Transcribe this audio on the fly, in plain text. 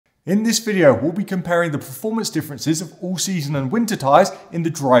In this video, we'll be comparing the performance differences of all-season and winter tyres in the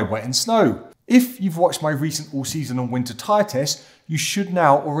dry, wet and snow. If you've watched my recent all-season and winter tyre tests, you should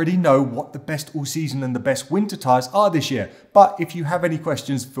now already know what the best all-season and the best winter tyres are this year. But if you have any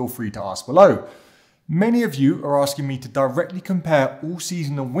questions, feel free to ask below. Many of you are asking me to directly compare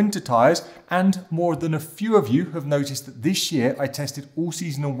all-season and winter tyres, and more than a few of you have noticed that this year I tested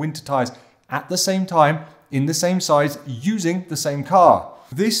all-season and winter tyres at the same time, in the same size, using the same car.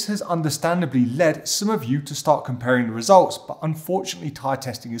 This has understandably led some of you to start comparing the results, but unfortunately tyre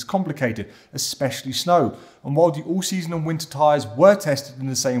testing is complicated, especially snow. And while the all-season and winter tyres were tested in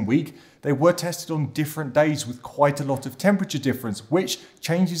the same week, they were tested on different days with quite a lot of temperature difference, which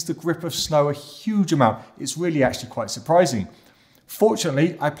changes the grip of snow a huge amount. It's really actually quite surprising.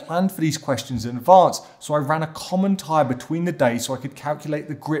 Fortunately, I planned for these questions in advance, so I ran a common tyre between the days so I could calculate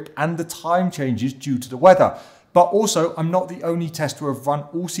the grip and the time changes due to the weather. But also, I'm not the only tester to have run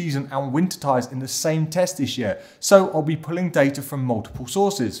all season and winter tyres in the same test this year, so I'll be pulling data from multiple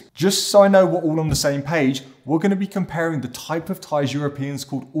sources. Just so I know we're all on the same page, we're going to be comparing the type of tyres Europeans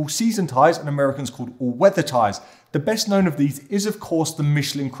called all-season tyres and Americans called all-weather tyres. The best known of these is of course the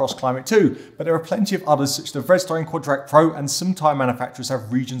Michelin Cross Climate 2, but there are plenty of others such as the Redstone Quadrac Pro, and some tyre manufacturers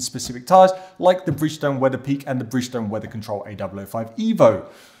have region-specific tyres like the Bridgestone Weather Peak and the Bridgestone Weather Control A005 Evo.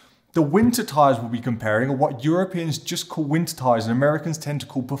 The winter tyres we'll be comparing are what Europeans just call winter tyres and Americans tend to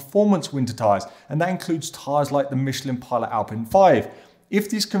call performance winter tyres, and that includes tyres like the Michelin Pilot Alpine 5. If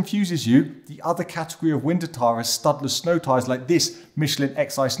this confuses you, the other category of winter tyre is studless snow tyres like this Michelin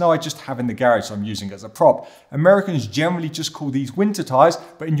XI Snow I just have in the garage, so I'm using it as a prop. Americans generally just call these winter tyres,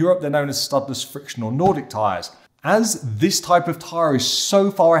 but in Europe they're known as studless frictional Nordic tyres. As this type of tyre is so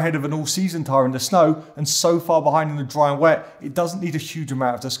far ahead of an all-season tyre in the snow and so far behind in the dry and wet, it doesn't need a huge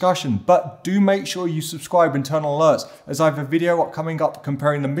amount of discussion. But do make sure you subscribe and turn on alerts, as I have a video coming up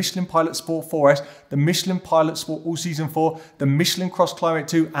comparing the Michelin Pilot Sport 4S, the Michelin Pilot Sport All-Season 4, the Michelin Cross Climate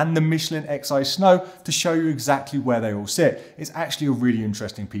 2 and the Michelin XI Snow to show you exactly where they all sit. It's actually a really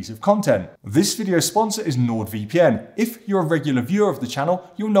interesting piece of content. This video's sponsor is NordVPN. If you're a regular viewer of the channel,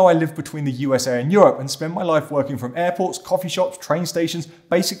 you'll know I live between the USA and Europe and spend my life working from airports, coffee shops, train stations,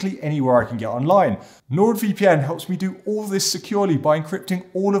 basically anywhere I can get online. NordVPN helps me do all this securely by encrypting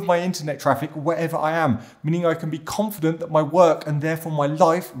all of my internet traffic wherever I am, meaning I can be confident that my work and therefore my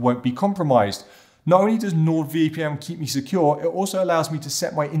life won't be compromised. Not only does NordVPN keep me secure, it also allows me to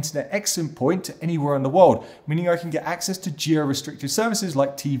set my internet exit point to anywhere in the world, meaning I can get access to geo-restricted services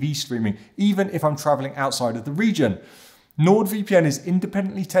like TV streaming, even if I'm traveling outside of the region. NordVPN is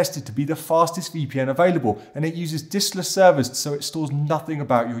independently tested to be the fastest VPN available, and it uses diskless servers, so it stores nothing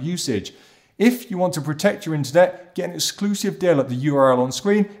about your usage. If you want to protect your internet, get an exclusive deal at the URL on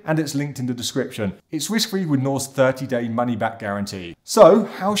screen, and it's linked in the description. It's risk-free with Nord's 30-day money-back guarantee. So,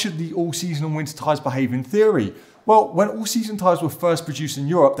 how should the all-season and winter tyres behave in theory? Well, when all-season tyres were first produced in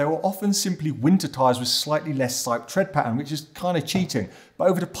Europe, they were often simply winter tyres with slightly less siped tread pattern, which is kind of cheating. But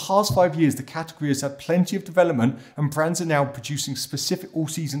over the past 5 years, the category has had plenty of development, and brands are now producing specific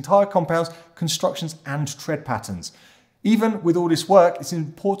all-season tyre compounds, constructions and tread patterns. Even with all this work, it's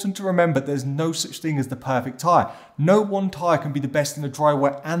important to remember there's no such thing as the perfect tyre. No one tyre can be the best in the dry,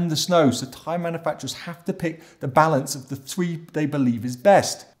 wet and the snow, so tyre manufacturers have to pick the balance of the three they believe is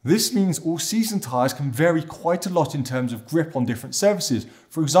best. This means all-season tyres can vary quite a lot in terms of grip on different surfaces.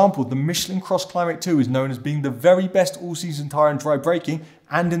 For example, the Michelin Cross Climate 2 is known as being the very best all-season tyre in dry braking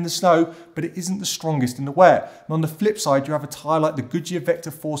and in the snow, but it isn't the strongest in the wet. And on the flip side, you have a tyre like the Goodyear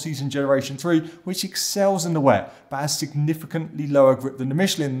Vector 4-Season Generation 3, which excels in the wet, but has significantly lower grip than the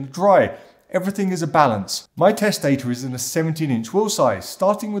Michelin in the dry. Everything is a balance. My test data is in a 17-inch wheel size.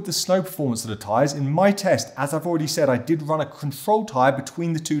 Starting with the snow performance of the tyres, in my test, as I've already said, I did run a control tyre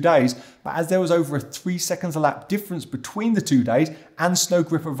between the 2 days, but as there was over a 3 seconds a lap difference between the 2 days, and snow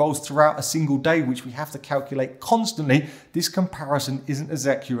grip evolves throughout a single day, which we have to calculate constantly, this comparison isn't as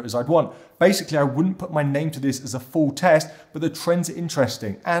accurate as I'd want. Basically, I wouldn't put my name to this as a full test, but the trends are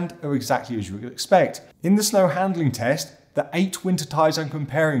interesting and are exactly as you would expect. In the snow handling test, the 8 winter tyres I'm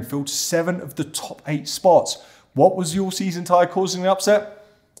comparing filled 7 of the top 8 spots. What was the all-season tyre causing the upset?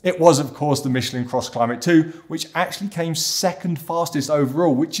 It was, of course, the Michelin Cross Climate 2, which actually came second fastest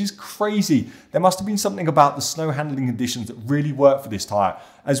overall, which is crazy. There must have been something about the snow handling conditions that really worked for this tyre.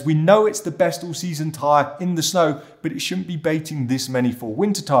 As we know, it's the best all-season tyre in the snow, but it shouldn't be baiting this many for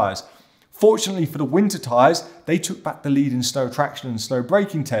winter tyres. Fortunately for the winter tyres, they took back the lead in snow traction and snow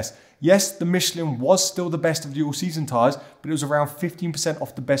braking tests. Yes, the Michelin was still the best of the all-season tyres, but it was around 15%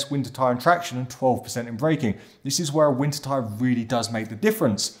 off the best winter tyre in traction and 12% in braking. This is where a winter tyre really does make the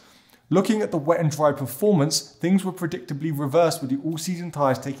difference. Looking at the wet and dry performance, things were predictably reversed with the all-season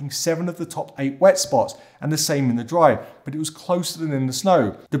tyres taking 7 of the top 8 wet spots, and the same in the dry, but it was closer than in the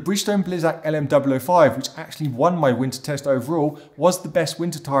snow. The Bridgestone Blizzak LM005, which actually won my winter test overall, was the best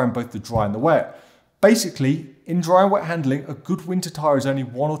winter tyre in both the dry and the wet. Basically, in dry and wet handling, a good winter tyre is only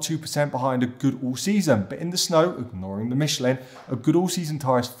 1 or 2% behind a good all-season, but in the snow, ignoring the Michelin, a good all-season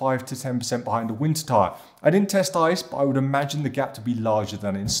tyre is 5 to 10% behind a winter tyre. I didn't test ice, but I would imagine the gap to be larger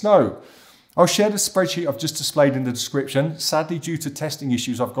than in snow. I'll share the spreadsheet I've just displayed in the description. Sadly, due to testing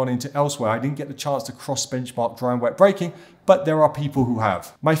issues I've gone into elsewhere, I didn't get the chance to cross-benchmark dry and wet braking, but there are people who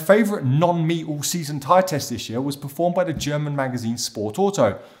have. My favourite non-me all-season tyre test this year was performed by the German magazine Sport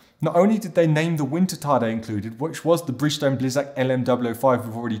Auto. Not only did they name the winter tyre they included, which was the Bridgestone Blizzak LM005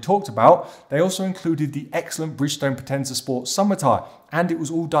 we've already talked about, they also included the excellent Bridgestone Potenza Sport summer tyre, and it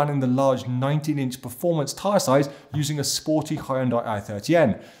was all done in the large 19-inch performance tyre size using a sporty Hyundai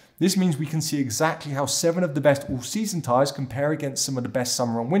i30N. This means we can see exactly how 7 of the best all-season tyres compare against some of the best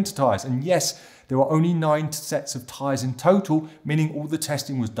summer and winter tyres. And yes, there were only 9 sets of tyres in total, meaning all the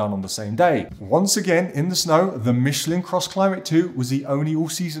testing was done on the same day. Once again, in the snow, the Michelin Cross Climate 2 was the only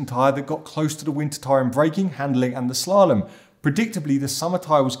all-season tyre that got close to the winter tyre in braking, handling and the slalom. Predictably, the summer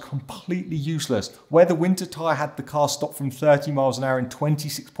tyre was completely useless. Where the winter tyre had the car stop from 30 miles an hour in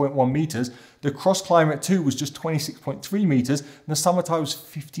 26.1 metres, the Cross Climate 2 was just 26.3 metres, and the summer tyre was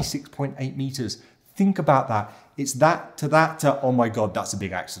 56.8 metres. Think about that. It's that to, oh my God, that's a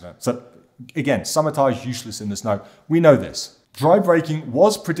big accident. So again, summer tyre is useless in the snow. We know this. Dry braking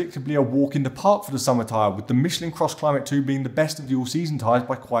was predictably a walk in the park for the summer tyre, with the Michelin Cross Climate 2 being the best of the all-season tyres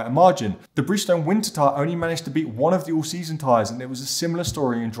by quite a margin. The Bridgestone winter tyre only managed to beat one of the all-season tyres, and it was a similar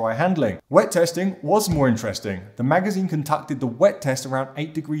story in dry handling. Wet testing was more interesting. The magazine conducted the wet test around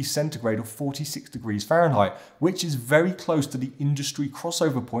 8 degrees centigrade or 46 degrees Fahrenheit, which is very close to the industry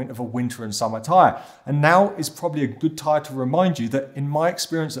crossover point of a winter and summer tyre. And now is probably a good tyre to remind you that, in my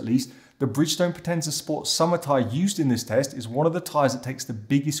experience at least, the Bridgestone Potenza Sport summer tyre used in this test is one of the tyres that takes the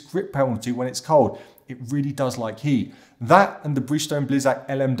biggest grip penalty when it's cold. It really does like heat. That and the Bridgestone Blizzak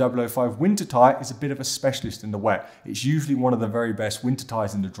LM005 winter tyre is a bit of a specialist in the wet. It's usually one of the very best winter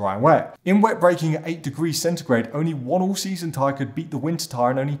tyres in the dry and wet. In wet braking at 8 degrees centigrade, only one all-season tyre could beat the winter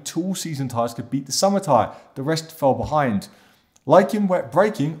tyre and only 2 all-season tyres could beat the summer tyre. The rest fell behind. Like in wet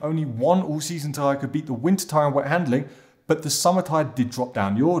braking, only one all-season tyre could beat the winter tyre in wet handling, but the summer tyre did drop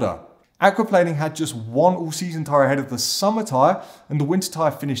down the order. Aquaplaning had just one all-season tyre ahead of the summer tyre, and the winter tyre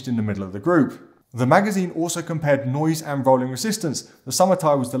finished in the middle of the group. The magazine also compared noise and rolling resistance. The summer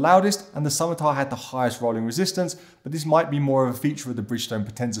tyre was the loudest, and the summer tyre had the highest rolling resistance, but this might be more of a feature of the Bridgestone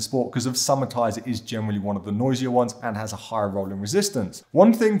Potenza Sport because of summer tyres it is generally one of the noisier ones and has a higher rolling resistance.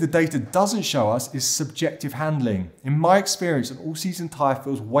 One thing the data doesn't show us is subjective handling. In my experience, an all-season tyre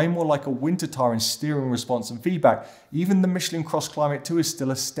feels way more like a winter tyre in steering response and feedback. Even the Michelin Cross Climate 2 is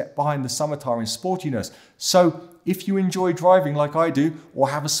still a step behind the summer tyre in sportiness. So if you enjoy driving like I do, or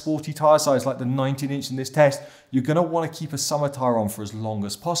have a sporty tyre size like the 19-inch in this test, you're going to want to keep a summer tyre on for as long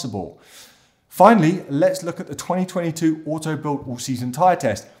as possible. Finally, let's look at the 2022 Auto Build all-season tyre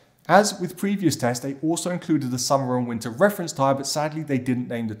test. As with previous tests, they also included the summer and winter reference tyre, but sadly they didn't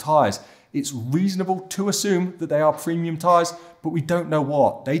name the tyres. It's reasonable to assume that they are premium tyres, but we don't know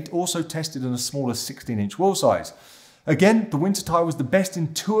what. They also tested in a smaller 16-inch wheel size. Again, the winter tyre was the best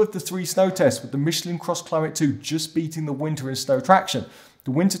in 2 of the 3 snow tests, with the Michelin Cross Climate 2 just beating the winter in snow traction.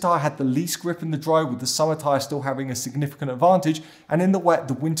 The winter tyre had the least grip in the dry, with the summer tyre still having a significant advantage, and in the wet,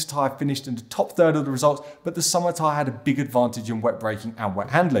 the winter tyre finished in the top third of the results, but the summer tyre had a big advantage in wet braking and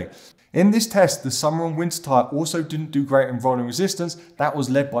wet handling. In this test, the summer and winter tyre also didn't do great in rolling resistance. That was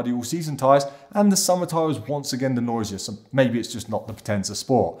led by the all-season tyres, and the summer tyre was once again the noisiest, so maybe it's just not the Potenza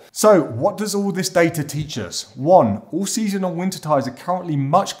Sport. So what does all this data teach us? 1. All-season and winter tyres are currently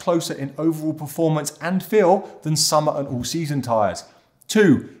much closer in overall performance and feel than summer and all-season tyres.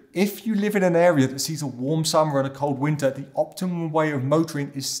 2. If you live in an area that sees a warm summer and a cold winter, the optimum way of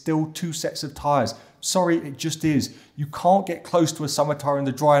motoring is still 2 sets of tyres. Sorry, it just is. You can't get close to a summer tyre in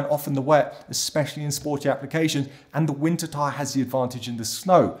the dry and often the wet, especially in sporty applications, and the winter tyre has the advantage in the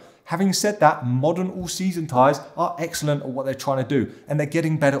snow. Having said that, modern all-season tyres are excellent at what they're trying to do, and they're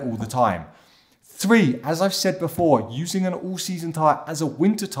getting better all the time. 3, as I've said before, using an all-season tyre as a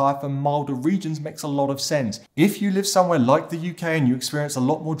winter tyre for milder regions makes a lot of sense. If you live somewhere like the UK and you experience a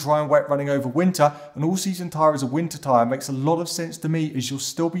lot more dry and wet running over winter, an all-season tyre as a winter tyre makes a lot of sense to me, as you'll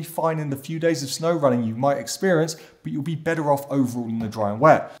still be fine in the few days of snow running you might experience, but you'll be better off overall in the dry and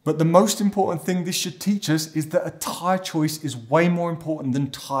wet. But the most important thing this should teach us is that a tyre choice is way more important than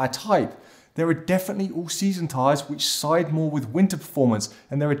tyre type. There are definitely all-season tyres which side more with winter performance,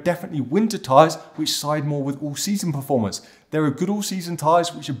 and there are definitely winter tyres which side more with all-season performance. There are good all-season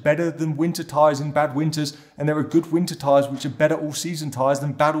tyres which are better than winter tyres in bad winters, and there are good winter tyres which are better all-season tyres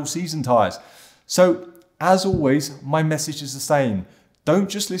than bad all-season tyres. So, as always, my message is the same. Don't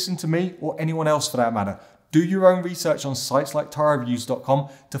just listen to me or anyone else for that matter. Do your own research on sites like tyrereviews.com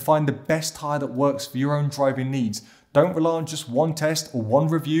to find the best tyre that works for your own driving needs. Don't rely on just one test or one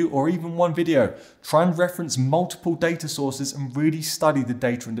review or even one video. Try and reference multiple data sources and really study the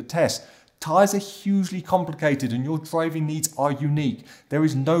data in the test. Tyres are hugely complicated and your driving needs are unique. There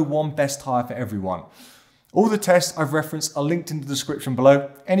is no one best tyre for everyone. All the tests I've referenced are linked in the description below.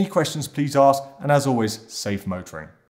 Any questions, please ask. And as always, safe motoring.